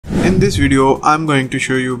In this video, I'm going to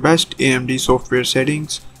show you best AMD software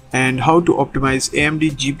settings and how to optimize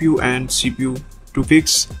AMD GPU and CPU to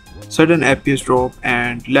fix sudden FPS drop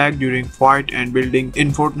and lag during fight and building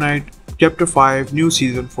in Fortnite Chapter 5 New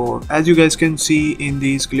Season 4. As you guys can see in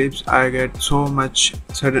these clips, I get so much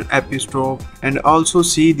sudden FPS drop, and also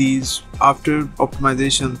see these after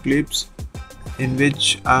optimization clips in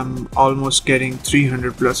which I'm almost getting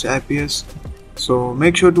 300 plus FPS. So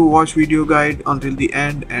make sure to watch video guide until the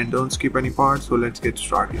end and don't skip any part. So let's get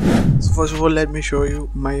started. So first of all, let me show you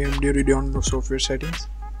my AMD Reddragon software settings.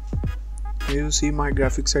 Here you see my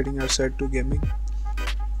graphics settings are set to gaming.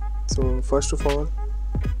 So first of all,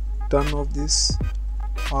 turn off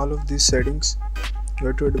all of these settings,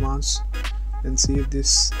 go to advanced and see if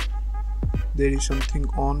there is something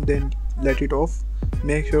on, then let it off.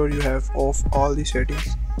 Make sure you have off all the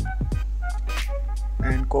settings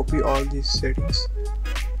and copy all these settings.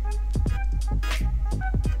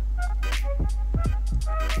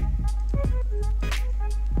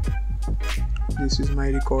 This is my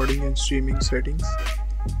recording and streaming settings.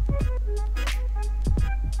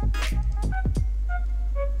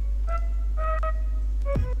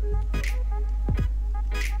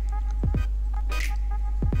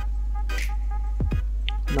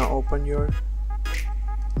 Now open your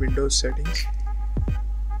Windows settings.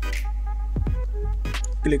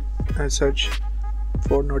 Click and search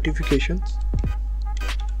for notifications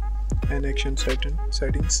and action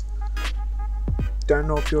settings.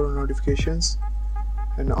 Turn off your notifications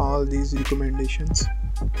and all these recommendations.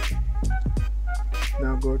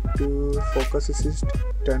 Now go to focus assist,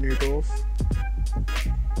 turn it off.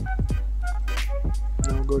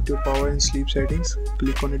 Now go to power and sleep settings,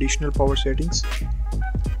 click on additional power settings.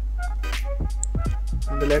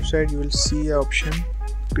 On the left side you will see an option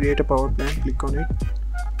create a power plan, click on it.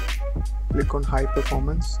 Click on high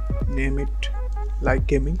performance, name it like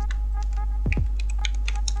gaming.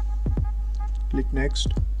 Click next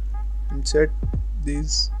and set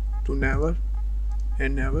these to never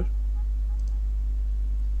and never.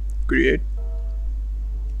 Create.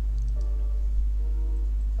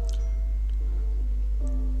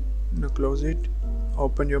 Now close it.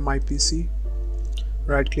 Open your My PC.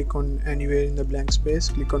 Right click on anywhere in the blank space,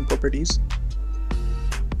 click on properties.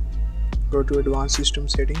 Go to advanced system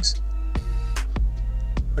settings.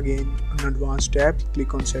 Again on advanced tab,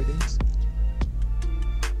 click on settings.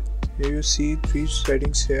 Here you see 3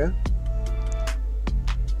 settings here.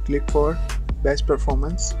 Click for best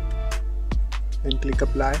performance and click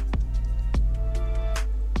apply.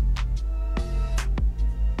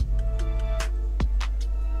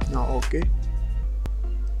 Now OK.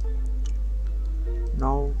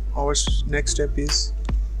 Now our next step is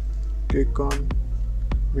click on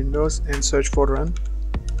Windows and search for run.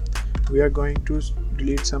 We are going to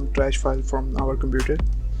delete some trash file from our computer.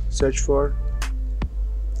 Search for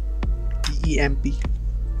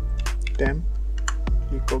temp,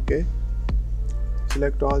 click OK.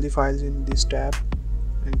 Select all the files in this tab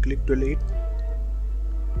and click delete.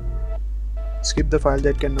 Skip the file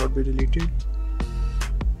that cannot be deleted.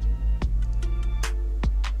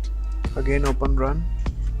 Again open run.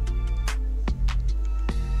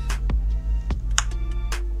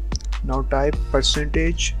 Now type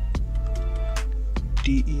percentage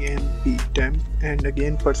temp and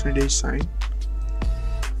again percentage sign.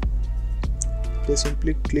 Okay,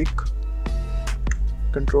 simply click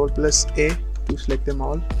Ctrl+A to select them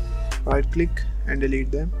all. Right click and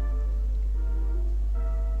delete them.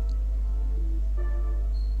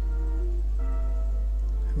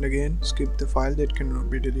 And again skip the file that cannot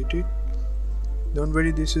be deleted. Don't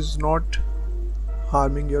worry, this is not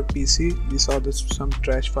harming your PC. These are some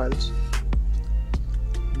trash files.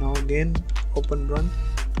 Now again open run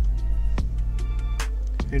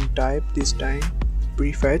and type this time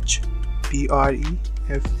prefetch, prefetch.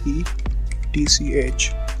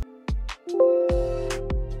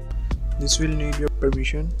 This will need your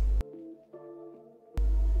permission.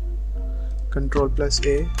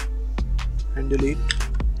 Ctrl+A and delete.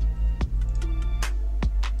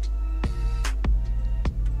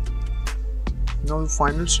 Now the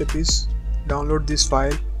final step is download this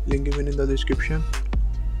file, link given in the description.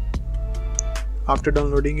 After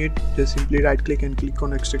downloading it, just simply right click and click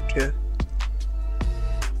on extract here.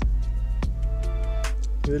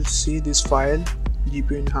 You will see this file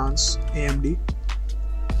GPU enhance AMD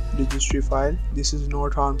registry file. This is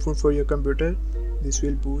not harmful for your computer. This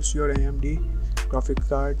will boost your AMD graphics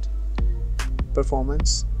card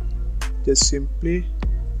performance. Just simply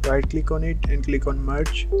right click on it and click on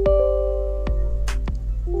merge.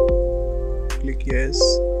 Click yes.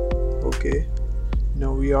 Okay,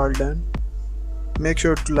 now we are done. Make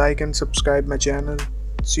sure to like and subscribe my channel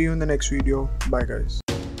See you in the next video. Bye guys.